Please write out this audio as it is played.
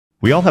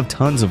We all have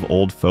tons of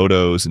old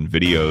photos and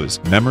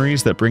videos,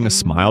 memories that bring a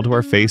smile to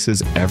our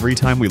faces every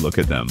time we look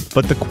at them.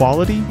 But the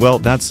quality? Well,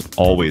 that's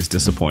always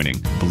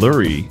disappointing.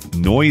 Blurry,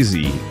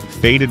 noisy,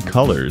 faded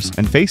colors,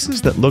 and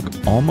faces that look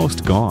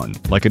almost gone,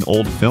 like an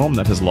old film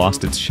that has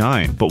lost its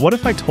shine. But what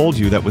if I told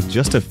you that with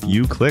just a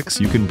few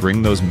clicks, you can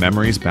bring those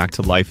memories back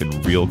to life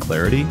in real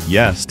clarity?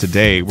 Yes,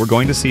 today we're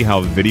going to see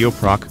how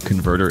VideoProc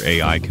Converter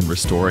AI can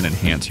restore and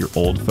enhance your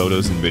old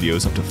photos and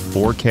videos up to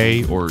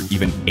 4K or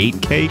even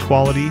 8K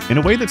quality in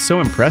a way that's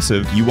so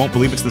impressive you won't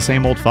believe it's the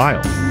same old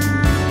file.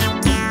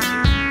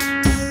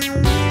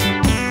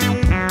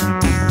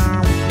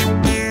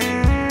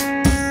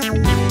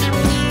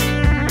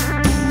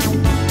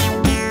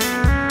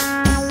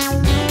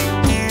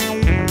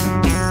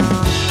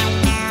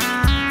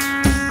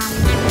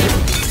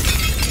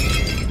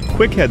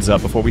 Quick heads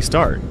up before we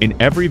start. In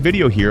every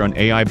video here on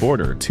AI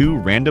Border, 2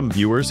 random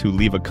viewers who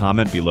leave a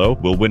comment below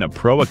will win a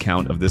pro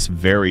account of this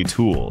very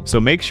tool. So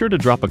make sure to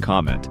drop a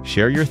comment,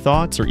 share your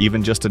thoughts, or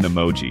even just an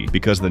emoji,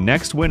 because the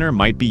next winner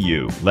might be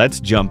you.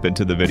 Let's jump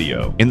into the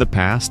video. In the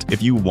past,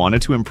 if you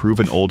wanted to improve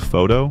an old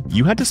photo,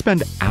 you had to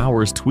spend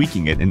hours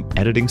tweaking it in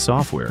editing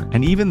software.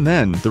 And even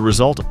then, the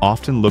result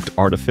often looked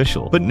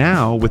artificial. But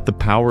now, with the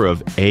power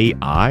of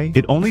AI,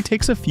 it only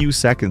takes a few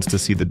seconds to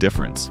see the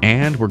difference.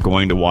 And we're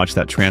going to watch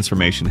that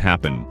transformation happen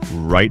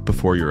right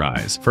before your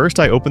eyes. First,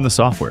 I open the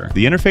software.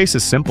 The interface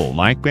is simple,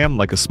 like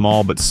a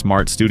small but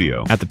smart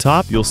studio. At the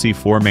top, you'll see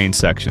 4 main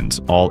sections,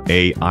 all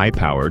AI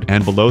powered,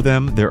 and below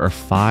them, there are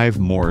 5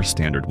 more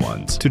standard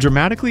ones. To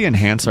dramatically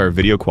enhance our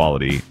video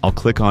quality, I'll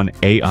click on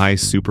AI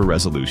Super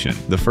Resolution.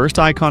 The first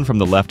icon from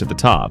the left at the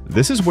top,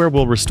 this is where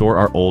we'll restore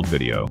our old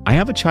video. I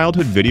have a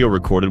childhood video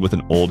recorded with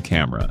an old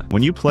camera.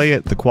 When you play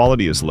it, the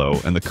quality is low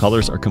and the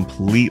colors are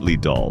completely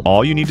dull.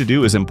 All you need to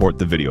do is import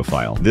the video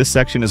file. This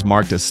section is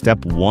marked as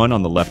step 1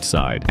 on the left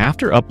side.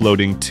 After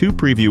uploading, 2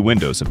 preview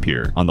windows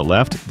appear. On the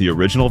left, the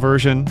original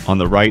version. On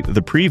the right,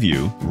 the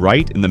preview,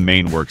 right in the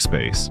main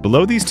workspace.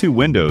 Below these 2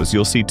 windows,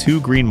 you'll see 2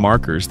 green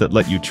markers that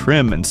let you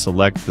trim and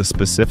select the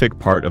specific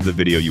part of the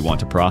video you want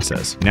to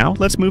process. Now,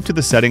 let's move to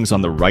the settings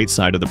on the right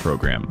side of the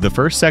program. The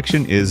first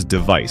section is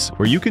Device,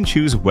 where you can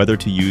choose whether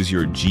to use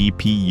your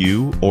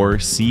GPU or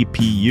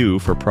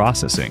CPU for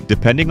processing,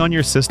 depending on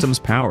your system's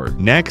power.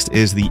 Next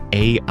is the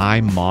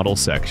AI Model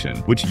section,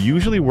 which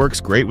usually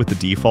works great with the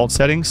default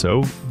settings,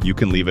 so you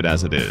can leave it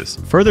as it is.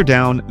 Further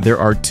down, there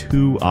are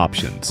 2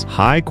 options,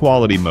 high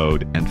quality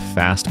mode and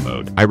fast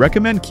mode. I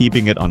recommend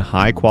keeping it on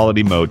high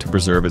quality mode to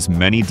preserve as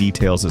many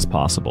details as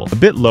possible. A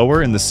bit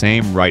lower in the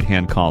same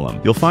right-hand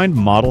column, you'll find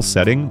model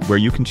setting where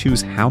you can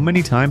choose how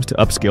many times to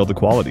upscale the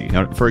quality.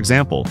 Now, for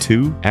example,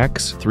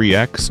 2x,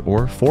 3x,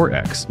 or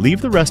 4x.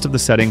 Leave the rest of the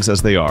settings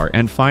as they are,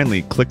 and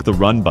finally, click the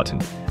Run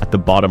button at the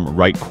bottom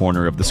right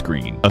corner of the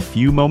screen. A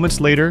few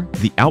moments later,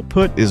 the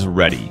output is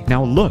ready.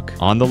 Now look,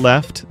 on the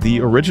left, the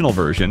original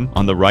version,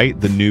 on the right,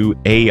 the new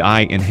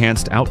AI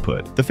enhanced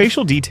output. The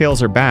facial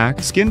details are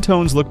back, skin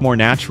tones look more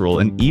natural,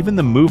 and even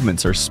the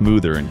movements are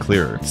smoother and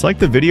clearer. It's like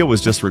the video was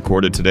just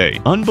recorded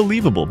today.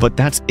 Unbelievable, but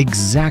that's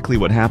exactly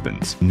what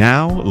happens.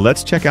 Now,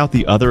 let's check out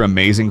the other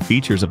amazing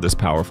features of this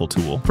powerful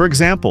tool. For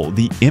example,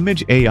 the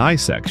Image AI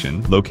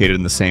section, located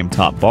in the same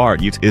top bar,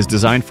 is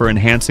designed for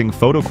enhancing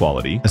photo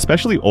quality,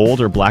 especially old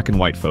or black and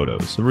white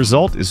photos. The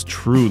result is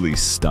truly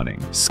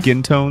stunning.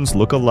 Skin tones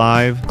look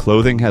alive,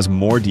 clothing has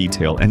more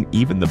detail, and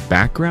even the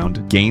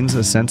background gains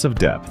a sense of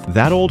depth.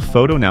 That old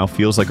photo now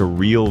feels like a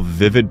real,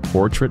 vivid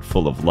portrait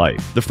full of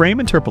life. The Frame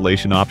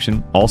Interpolation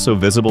option, also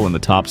visible in the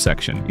top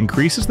section,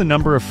 increases the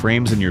number of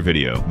frames in your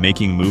video,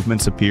 making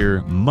movements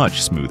appear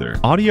much smoother.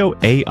 Audio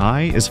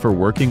AI is for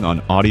working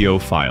on audio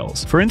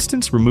files. For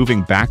instance,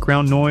 removing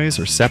background noise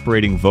or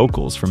separating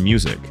vocals from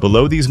music.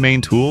 Below these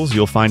main tools,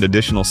 you'll find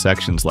additional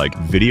sections like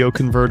Video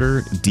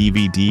Converter,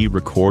 DVD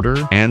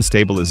Recorder, and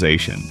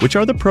Stabilization, which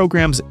are the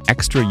program's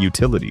extra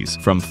utilities,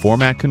 from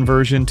format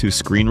conversion to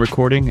screen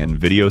recording and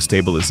video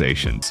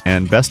stabilizations.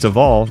 And best of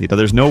all,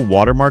 there's no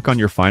watermark on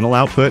your final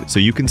output, so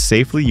you can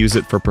safely use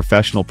it for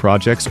professional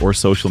projects or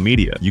social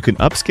media. You can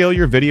upscale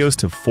your videos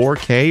to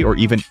 4K or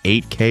even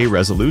 8K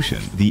resolution.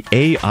 The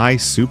AI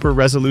Super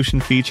Resolution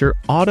feature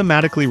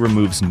automatically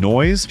removes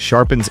noise,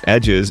 sharpens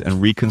edges,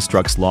 and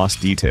reconstructs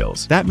lost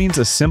details. That means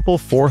a simple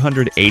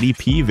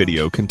 480p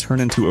video can turn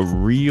into a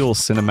real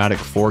cinematic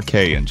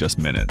 4K in just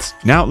minutes.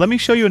 Now, let me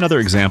show you another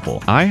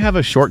example. I have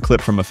a short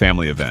clip from a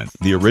family event.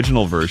 The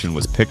original version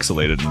was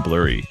pixelated and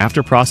blurry.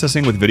 After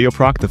processing with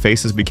VideoProc, the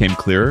faces became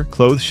clearer,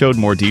 clothes showed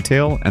more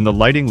detail, and the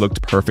lighting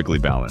looked perfectly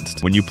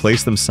balanced. When you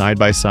place them side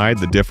by side,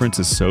 the difference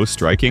is so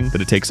striking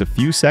that it takes a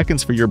few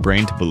seconds for your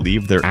brain to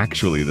believe they're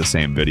actually the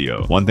same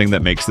video. One thing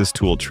that makes this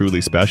tool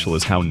truly special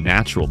is how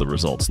natural the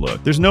results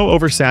look. There's no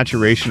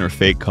oversaturation or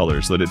fake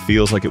colors so that it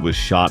feels like it was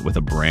shot with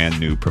a brand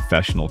new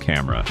professional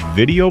camera.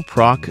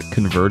 VideoProc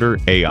Converter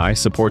AI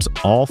supports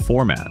all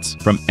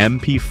formats, from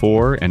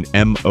MP4 and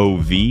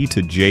MOV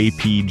to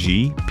JPEG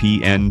JPG,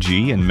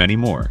 PNG, and many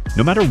more.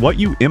 No matter what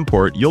you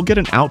import, you'll get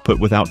an output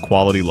without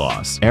quality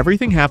loss.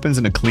 Everything happens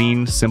in a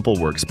clean, simple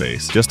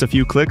workspace. Just a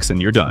few clicks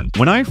and you're done.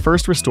 When I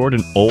first restored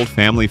an old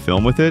family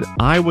film with it,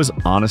 I was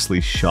honestly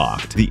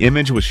shocked. The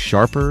image was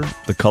sharper,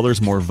 the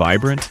colors more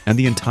vibrant, and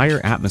the entire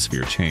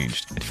atmosphere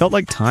changed. It felt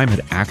like time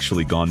had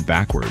actually gone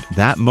backward.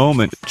 That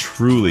moment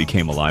truly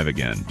came alive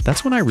again.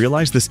 That's when I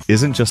realized this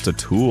isn't just a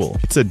tool.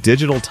 It's a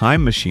digital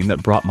time machine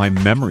that brought my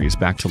memories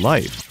back to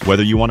life.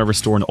 Whether you want to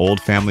restore an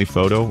old family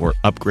photo or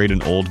upgrade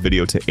an old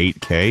video to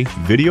 8K,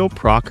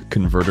 VideoProc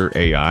Converter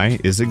AI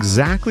is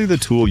exactly the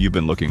tool you've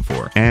been looking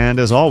for. And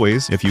as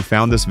always, if you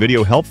found this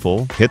video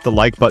helpful, hit the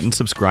like button,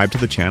 subscribe to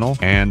the channel,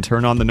 and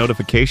turn on the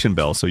notification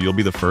bell so you'll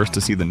be the first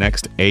to see the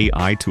next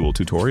AI tool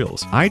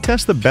tutorials. I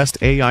test the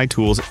best AI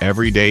tools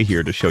every day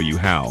here to show you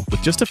how.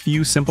 With just a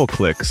few simple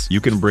clicks,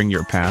 you can bring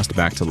your past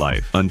back to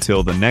life.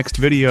 Until the next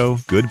video,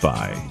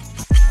 goodbye.